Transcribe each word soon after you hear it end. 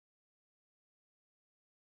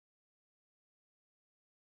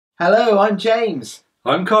Hello, I'm James.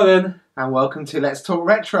 I'm Colin. And welcome to Let's Talk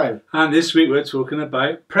Retro. And this week we're talking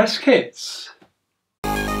about press kits.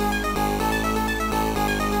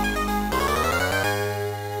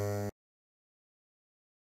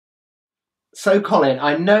 So Colin,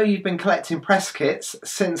 I know you've been collecting press kits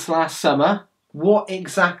since last summer. What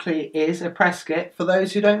exactly is a press kit for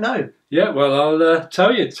those who don't know? Yeah, well, I'll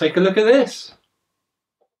tell you. Take a look at this.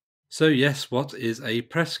 So yes, what is a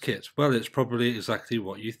press kit? Well, it's probably exactly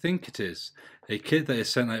what you think it is. A kit that is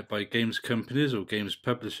sent out by games companies or games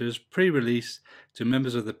publishers pre-release to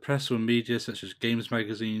members of the press or media such as games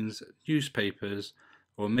magazines, newspapers,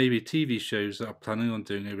 or maybe TV shows that are planning on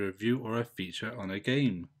doing a review or a feature on a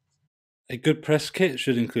game. A good press kit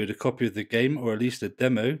should include a copy of the game or at least a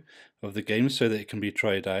demo of the game so that it can be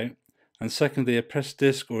tried out. And secondly, a press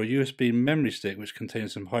disc or a USB memory stick which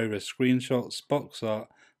contains some high-res screenshots, box art,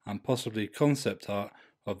 and possibly concept art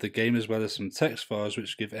of the game, as well as some text files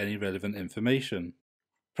which give any relevant information.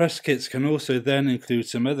 Press kits can also then include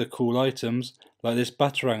some other cool items like this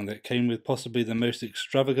Batarang that came with possibly the most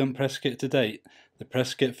extravagant press kit to date, the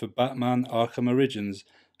press kit for Batman Arkham Origins,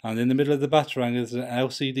 and in the middle of the Batarang is an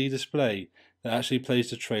LCD display that actually plays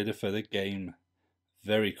the trailer for the game.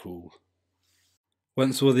 Very cool.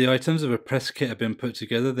 Once all the items of a press kit have been put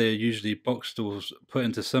together, they are usually boxed or put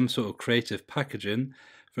into some sort of creative packaging.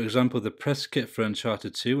 For example, the press kit for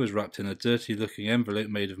Uncharted 2 was wrapped in a dirty looking envelope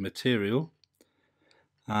made of material,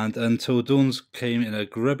 and Until Dawn's came in a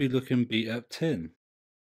grubby looking beat up tin.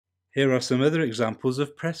 Here are some other examples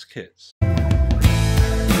of press kits.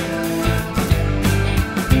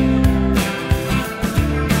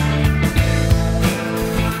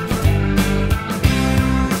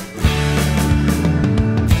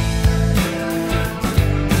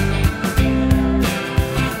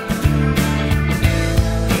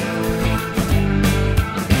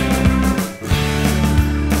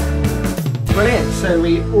 Brilliant, so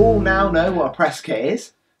we all now know what a press kit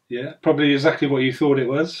is. Yeah, probably exactly what you thought it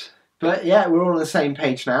was. But yeah, we're all on the same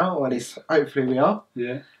page now, or at least hopefully we are.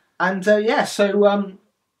 Yeah. And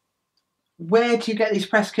where do you get these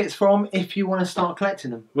press kits from if you want to start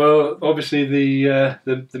collecting them? Well, obviously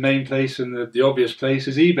the main place and the obvious place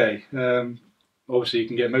is eBay. Obviously you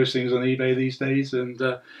can get most things on eBay these days, and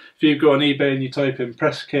if you go on eBay and you type in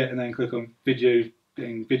press kit and then click on video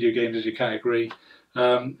games as your category,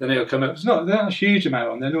 then it'll come up. It's not a huge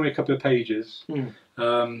amount on there, normally a couple of pages.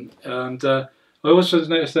 I also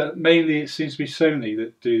noticed that mainly it seems to be Sony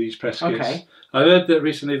that do these press kits. Okay. I heard that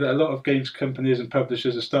recently that a lot of games companies and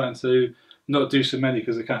publishers are starting to not do so many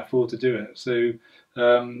because they can't afford to do it. So,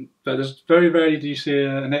 but there's very rarely do you see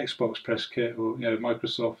an Xbox press kit or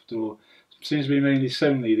Microsoft, or it seems to be mainly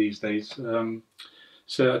Sony these days.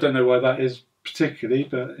 So I don't know why that is particularly,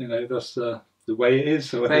 but that's the way it is.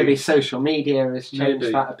 So maybe social media has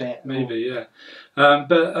changed that a bit. Maybe, yeah.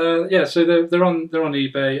 Yeah. So they're on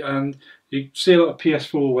eBay, and you see a lot of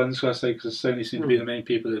PS4 ones, so I say, because Sony seem to be the main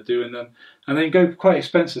people that are doing them, and they go quite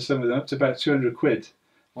expensive. Some of them up to about 200 quid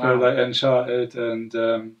for like Uncharted and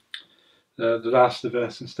The Last of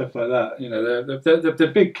Us and stuff like that. They're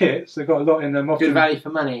big kits. They've got a lot in them. Often, good value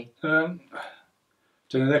for money.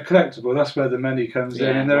 They're collectible. That's where the money comes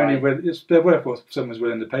in, and they're worth what someone's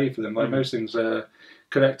willing to pay for them. Like most things are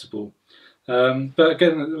collectible. But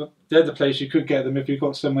again, the other place you could get them if you've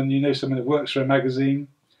got someone that works for a magazine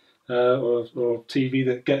or TV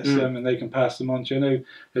that gets them, and they can pass them on to you. I know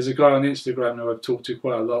there's a guy on Instagram who I've talked to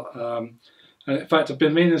quite a lot. And in fact, I've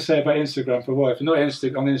been meaning to say about Instagram for a while. If you're not on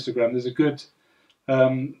Instagram, there's a good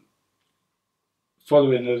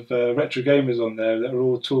following of retro gamers on there that are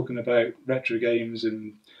all talking about retro games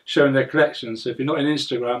and showing their collections. So if you're not on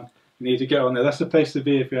Instagram, you need to get on there. That's the place to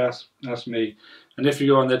be if you ask me. And if you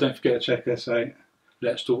go on there, don't forget to check us out.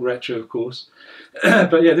 Let's Talk Retro, of course.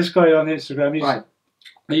 But yeah, this guy on Instagram,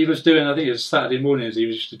 he was doing, I think it was Saturday mornings, he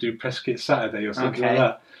used to do press kit Saturday or something like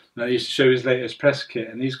that. And he used to show his latest press kit,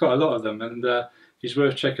 and he's got a lot of them, and he's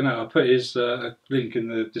worth checking out. I'll put his link in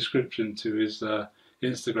the description to his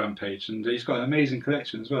Instagram page, and he's got an amazing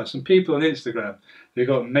collection as well. Some people on Instagram, they've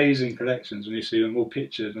got amazing collections when you see them all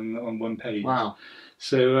pictured and on one page. Wow.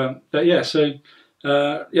 So, but yeah,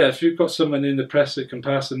 if you've got someone in the press that can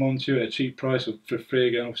pass them on to you at a cheap price or for free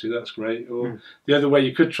again, obviously that's great. Or the other way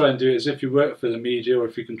you could try and do it is if you work for the media, or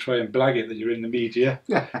if you can try and blag it that you're in the media,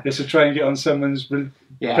 is to try and get on someone's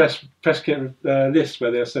press kit list where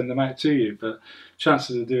they'll send them out to you. But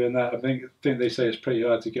chances of doing that, I think they say it's pretty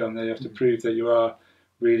hard to get on there. You have to prove that you are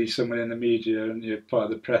really someone in the media and you're part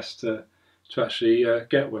of the press to actually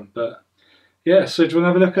get one. But yeah, so do you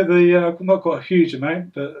want to have a look at the, I've not got a huge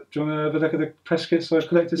amount, but do you want to have a look at the press kits I've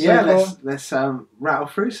collected so far? Yeah, let's rattle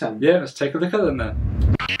through some. Yeah, let's take a look at them then.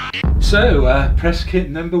 So, press kit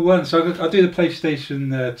number 1. So I'll do the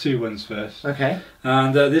PlayStation 2 ones first. Okay.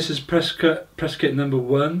 And this is press kit number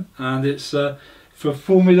 1, and it's for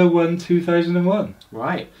Formula 1 2001.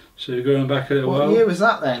 Right. So going back a little while. What year was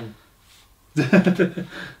that then?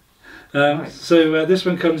 Right. So this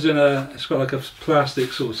one comes in it's got like a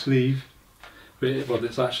plastic sort of sleeve, what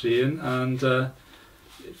it's actually in, and so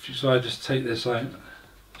I just take this out,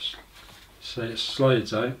 so it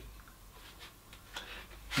slides out.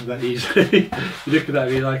 That easily. You're looking at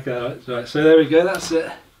me like that. Right, so there we go, that's it.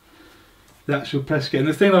 The actual press kit. And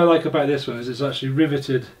the thing I like about this one is it's actually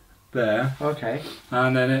riveted there. Okay.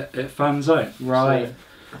 And then it fans out. Right.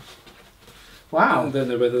 So, wow. I don't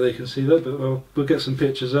know whether they can see that, but we'll get some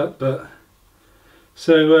pictures up. But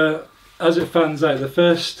so as it fans out, the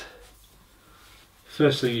first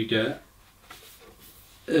thing you get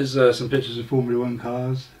is some pictures of Formula 1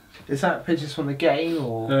 cars. Is that pictures from the game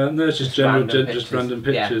or? No, it's just random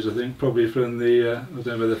pictures. Yeah. I think probably from the I don't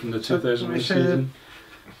know whether from the 2001 season.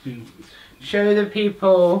 Show the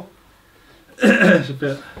people. It's a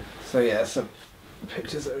bit. So yeah, some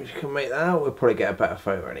pictures that we can make that out. We'll probably get a better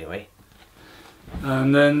photo anyway.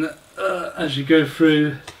 And then as you go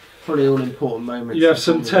through, probably all important moments. You have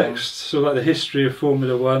some text, so like the history of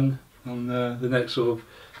Formula 1 on the next sort of.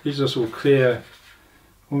 These are sort of clear.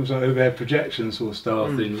 Almost like overhead projection sort of style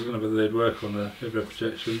things. I don't know whether they'd work on the overhead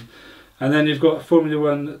projection. And then you've got Formula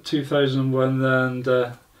 1 2001 and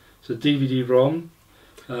it's a DVD-ROM.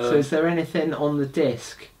 So is there anything on the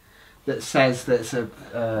disc that says that's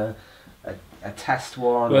a test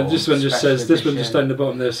one? Well, this one just says, this one just down the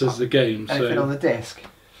bottom there says the game. Anything on the disc?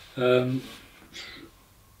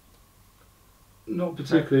 Not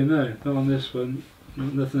particularly, no. Not on this one.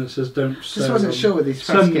 Nothing that says don't sell. Just wasn't sure with these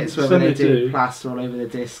press kits whether they do plaster all over the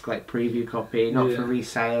disc, like preview copy, not for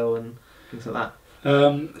resale and things like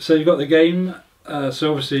that. So you've got the game.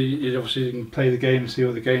 So obviously you can play the game and see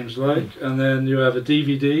what the game's like, and then you have a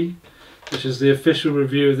DVD, which is the official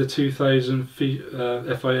review of the 2000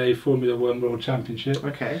 FIA Formula 1 World Championship.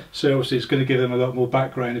 Okay. So obviously it's going to give them a lot more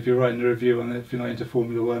background if you're writing a review on it, if you're not into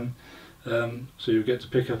Formula 1. So you'll get to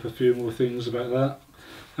pick up a few more things about that.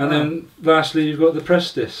 And then lastly you've got the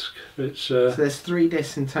press disc, which so there's 3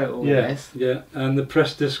 discs in total. Yeah, and the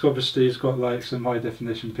press disc obviously has got like some high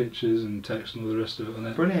definition pictures and text and all the rest of it on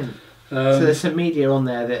it. Brilliant. So there's some media on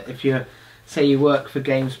there that if you say you work for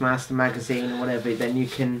Games Master magazine or whatever, then you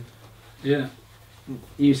can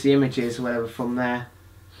use the images or whatever from there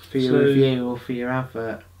for your review or for your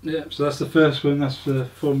advert. Yeah, so that's the first one. That's for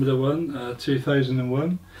Formula 1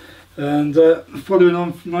 2001. And following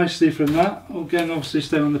on nicely from that, again obviously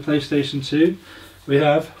staying on the PlayStation 2, we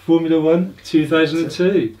have Formula 1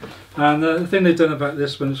 2002. And the thing they've done about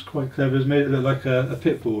this one is quite clever, is made it look like a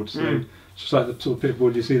pit board. So it's just like the sort of pit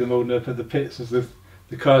board you see them holding up at the pits as the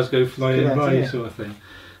cars go flying by, sort of thing.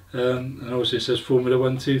 And obviously it says Formula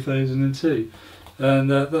 1 2002. And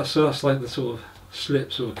that's like the sort of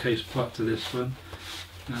slip sort of case part to this one.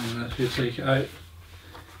 And if you take it out,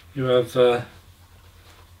 you have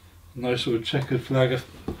nice sort of checkered flag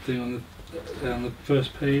thing on the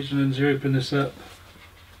first page, and then as you open this up,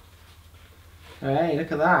 hey, look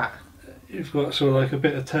at that! You've got sort of like a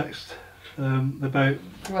bit of text about.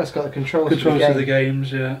 Well, it's got the controls of the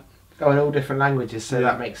games, yeah. Oh, in all different languages, so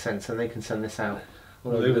that makes sense, and they can send this out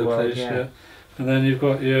all over the world, place, yeah. And then you've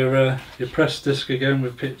got your press disc again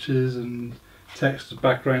with pictures and text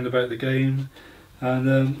background about the game, and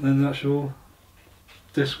then the actual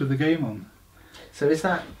disc with the game on. So is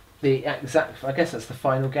that the exact? I guess that's the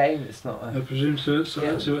final game. It's not. I presume so. So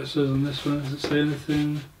that's what it says on this one. Does it say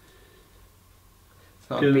anything? It's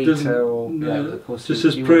not a beta or. No, of course. Just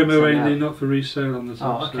says promo only, not for resale on the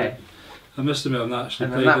top. Oh, okay. So I must admit, I've not actually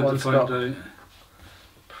played it to find out.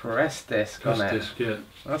 Press disc on it. Press disc, yeah.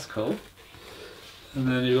 That's cool. And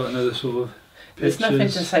then you've got another sort of. There's nothing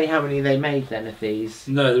to say how many they made then of these.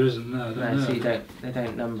 No, there isn't. No, I don't know. So they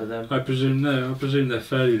don't number them. I presume no. I presume they're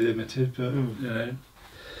fairly limited, but you know.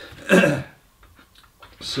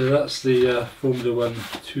 So that's the Formula 1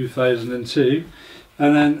 2002,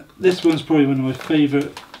 and then this one's probably one of my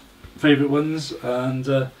favourite ones,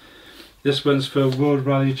 and this one's for World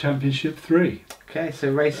Rally Championship 3. Okay,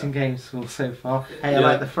 so racing games so far. Hey, I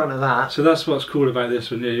like the front of that. So that's what's cool about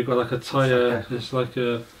this one. Yeah, you've got like a tyre. It's like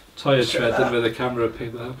a tyre tread. I don't know where the camera will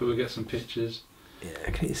pick that up, but we'll get some pictures.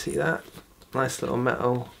 Yeah, can you see that? Nice little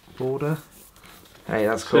metal border. Hey,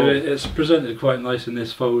 that's cool. So it's presented quite nice in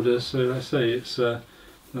this folder. So let's say it's the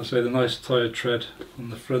nice tyre tread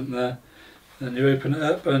on the front there. Then you open it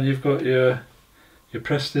up and you've got your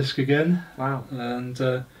press disc again. Wow. And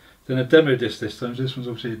then a demo disc this time. So this one's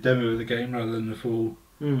obviously a demo of the game rather than the full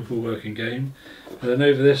full working game. And then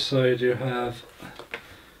over this side you have,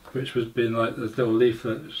 which was been like the little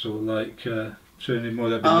leaflet, sort of like showing you more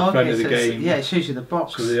of the front of the game. Yeah, it shows you the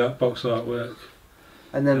box. So the box artwork.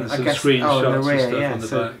 And then some screenshots and stuff on the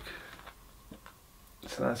back.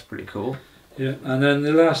 So that's pretty cool. Yeah, and then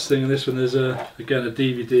the last thing in this one is again a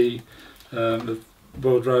DVD of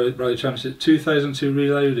World Rally Championship 2002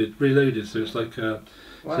 reloaded. So it's like so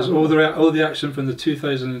it's all the action from the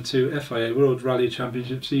 2002 FIA World Rally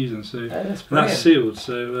Championship season. So that's sealed.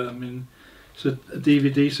 So I mean, it's a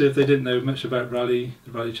DVD. So if they didn't know much about the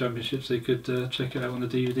Rally Championships, they could check it out on the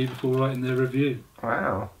DVD before writing their review.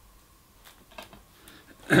 Wow.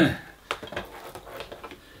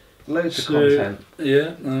 Loads of content.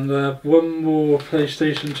 Yeah, and one more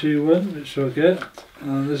PlayStation 2 one, which I'll get.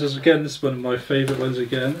 This is one of my favourite ones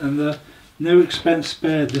again, and no expense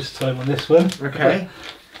spared this time on this one. Okay.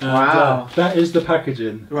 And, wow. That is the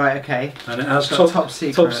packaging. Right. Okay. And it has top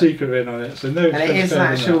secret written on it, so no expense. And it is an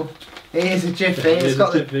actual. It is a jiffy. It's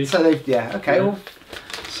got the. So they've Okay. Yeah. Well,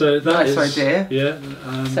 so that nice idea. Yeah.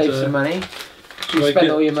 And, save some money. You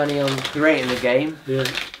spend all your money on creating the game. Yeah.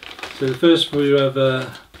 So the first of all, you have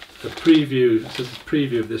a preview. It says a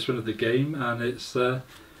preview of this one of the game, and it's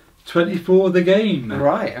 24 the game.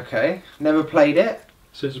 Right. Okay. Never played it.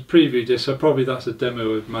 So it's a preview disc. So probably that's a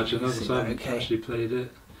demo. I imagine. I haven't actually played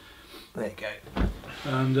it. There you go.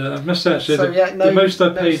 And I must say, actually, the most I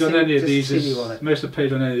paid on any of these is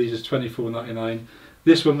 £24.99.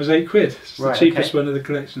 This one was £8. It's the cheapest one of the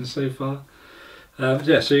collection so far.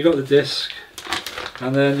 Yeah. So you got the disc.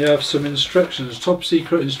 And then you have some instructions, top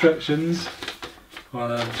secret instructions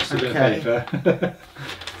on just a bit of paper.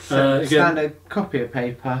 Again, standard copy of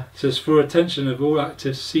paper. It says for attention of all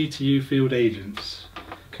active CTU field agents.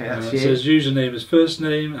 Okay, that's it says username is first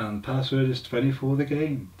name and password is 24 the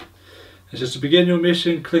game. It says to begin your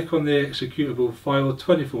mission, click on the executable file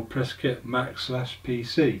 24 press kit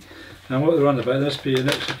max/PC. Now what they're on about, there must be an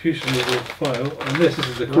executionable file, and this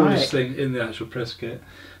is the coolest thing in the actual press kit.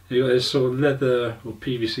 You've got this sort of leather or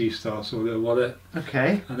PVC style sort of little wallet.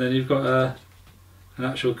 Okay. And then you've got an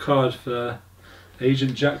actual card for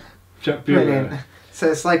Agent Jack Bureau. Brilliant.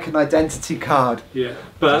 So it's like an identity card. Yeah,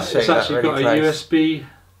 but it's actually got a USB.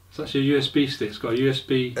 It's actually a USB stick. It's got a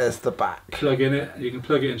USB. There's the back. Plug in it. You can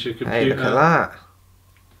plug it into your computer. Hey, look at that.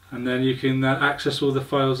 And then you can access all the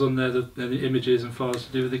files on there, the images and files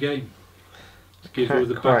to do with the game. It gives you all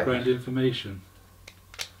the background information.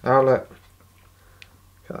 Oh look.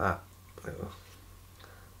 Look at that little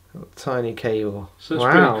tiny cable. So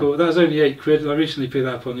that's pretty cool. That was only £8. I recently picked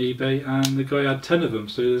that up on eBay, and the guy had 10 of them.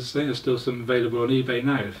 So I think there's still some available on eBay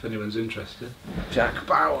now if anyone's interested. Jack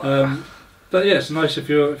Bauer. But yeah, it's nice if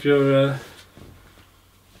you're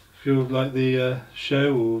like the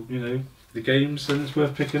show or the games, then it's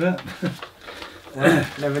worth picking up.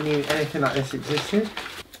 Never knew anything like this existed.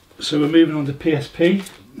 So we're moving on to PSP.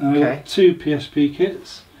 I've got 2 PSP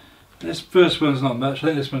kits. This first one's not much. I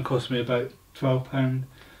think this one cost me about £12,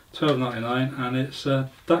 £12.99, and it's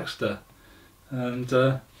Daxter. And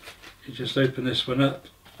you just open this one up.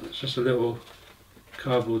 It's just a little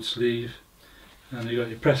cardboard sleeve, and you got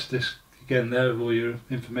your press disc again there with all your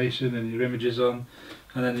information and your images on,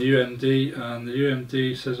 and then the UMD. And the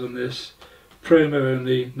UMD says on this, promo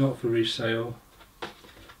only, not for resale.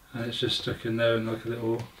 And it's just stuck in there in like a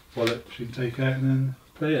little wallet which you can take out and then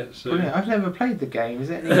play it. So brilliant. I've never played the game. Is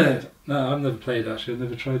it any good? No, I've never played actually. I've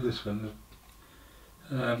never tried this one.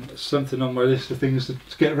 It's something on my list of things to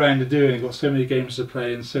get around to doing. I've got so many games to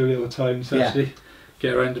play and so little time to actually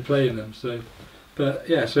get around to playing them. So, but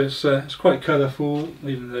yeah, so it's quite colourful,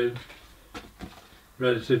 even though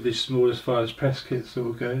relatively small as far as press kits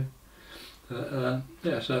will go. But,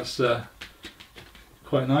 yeah, so that's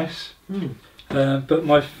quite nice. But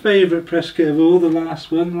my favourite press kit of all, the last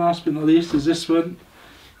but not least, is this one.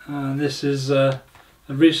 And this is a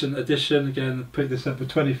recent edition. Again, I picked this up for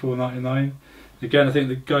 £24.99. Again, I think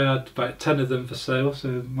the guy had about 10 of them for sale, so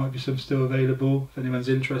there might be some still available if anyone's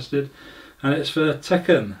interested. And it's for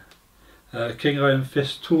Tekken, King Iron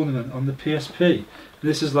Fist Tournament on the PSP. And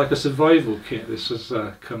this is like a survival kit. This has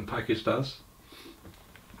come packaged as.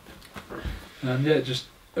 And yeah, it just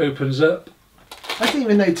opens up. I didn't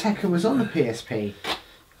even know Tekken was on the PSP.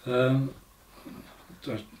 I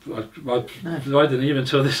didn't even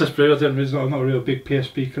until this. I'm not a real big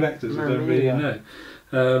PSP collector, so I don't really know.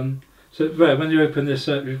 So when you open this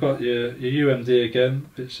up, you've got your UMD again.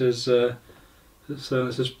 It says it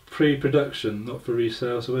says pre-production, not for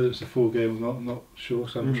resale. So whether it's a full game or not, I'm not sure.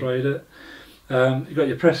 So I haven't tried it. You've got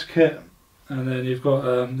your press kit, and then you've got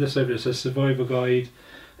this over here. It says survival guide.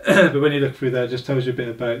 But when you look through there, it just tells you a bit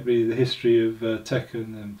about really the history of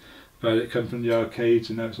Tekken and about it come from the arcades,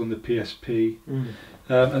 and now it's on the PSP.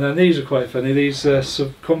 And then these are quite funny. These are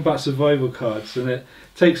combat survival cards, and it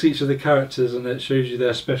takes each of the characters and it shows you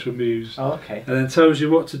their special moves. Oh, okay. And then tells you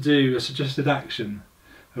what to do, a suggested action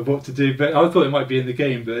of what to do. But I thought it might be in the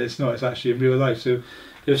game, but it's not. It's actually in real life. So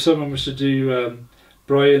if someone was to do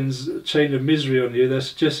Brian's Chain of Misery on you, their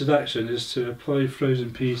suggested action is to apply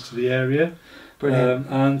frozen peas to the area. Brilliant.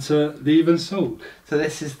 And to leave and sulk. So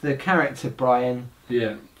this is the character Brian.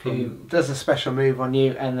 Yeah. Who does a special move on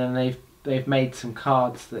you, and then they've made some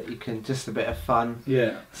cards that you can, just a bit of fun.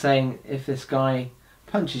 Yeah. Saying if this guy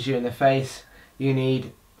punches you in the face, you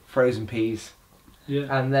need frozen peas. Yeah.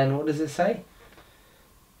 And then what does it say?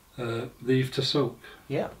 Leave to sulk.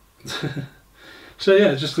 Yeah. So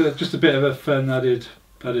yeah, just a bit of a fun added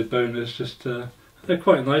bonus. Just they're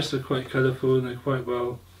quite nice. They're quite colourful, and they're quite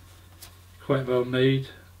well made.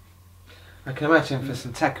 I can imagine for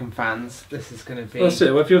some Tekken fans, this is going to be... That's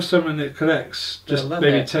it. Well, if you're someone that collects just maybe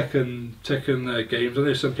it. Tekken games, I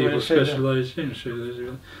know some people specialise. Yeah, show those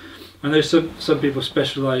again. I know some people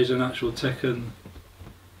specialise in actual Tekken,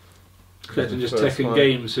 collecting just Tekken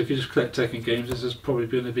games. So if you just collect Tekken games, this is probably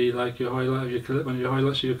going to be like your highlight of one of your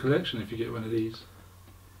highlights of your collection if you get one of these.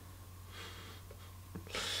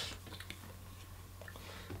 It's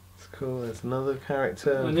cool. There's another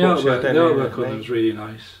character. And the artwork on them is really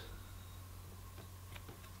nice.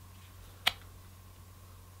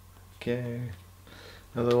 Okay,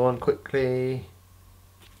 another one quickly,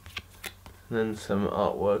 and then some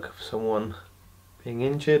artwork of someone being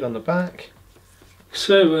injured on the back.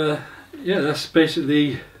 So yeah, that's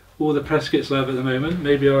basically all the press kits I have at the moment.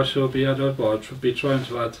 Maybe I shall be I'll be trying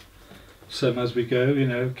to add some as we go. You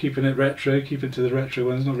know, keeping it retro, keeping to the retro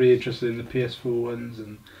ones. Not really interested in the PS4 ones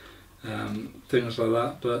and things like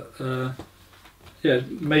that. But yeah,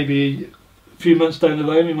 maybe a few months down the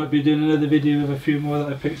line we might be doing another video of a few more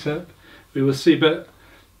that I picked up. We will see, but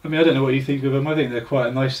I mean, I don't know what you think of them. I think they're quite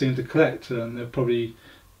a nice thing to collect, and they're probably,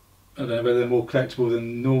 I don't know whether they're more collectible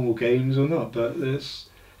than normal games or not, but it's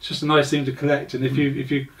just a nice thing to collect. And if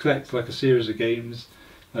you collect like a series of games,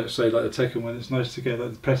 like say like the Tekken one, it's nice to get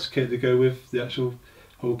like the press kit to go with the actual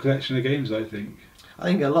whole collection of games. I think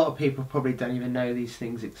a lot of people probably don't even know these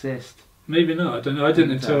things exist. Maybe not. I don't know. I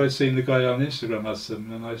didn't until I'd seen the guy on Instagram has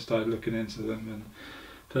them, and I started looking into them.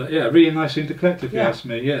 But yeah, really nice thing to collect if you ask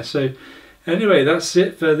me. Yeah. So anyway, that's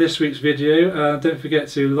it for this week's video. Don't forget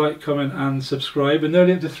to like, comment, and subscribe. We're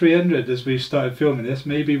nearly up to 300 as we started filming this.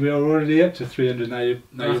 Maybe we are already up to 300 now. You're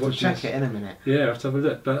watching. Check it in a minute. Yeah, I'll have to have a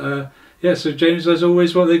look. But yeah. So James, as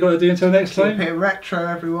always, what they got to do until next time? Keep it retro,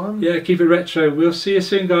 everyone. Yeah, keep it retro. We'll see you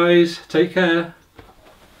soon, guys. Take care.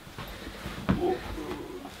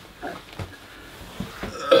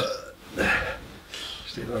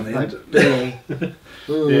 On the end.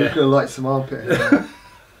 Ooh, yeah. Gonna light some armpit.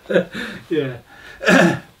 Yeah.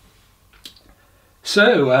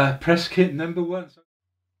 So, press kit number 1.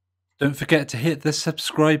 Don't forget to hit the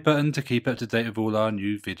subscribe button to keep up to date with all our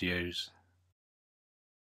new videos.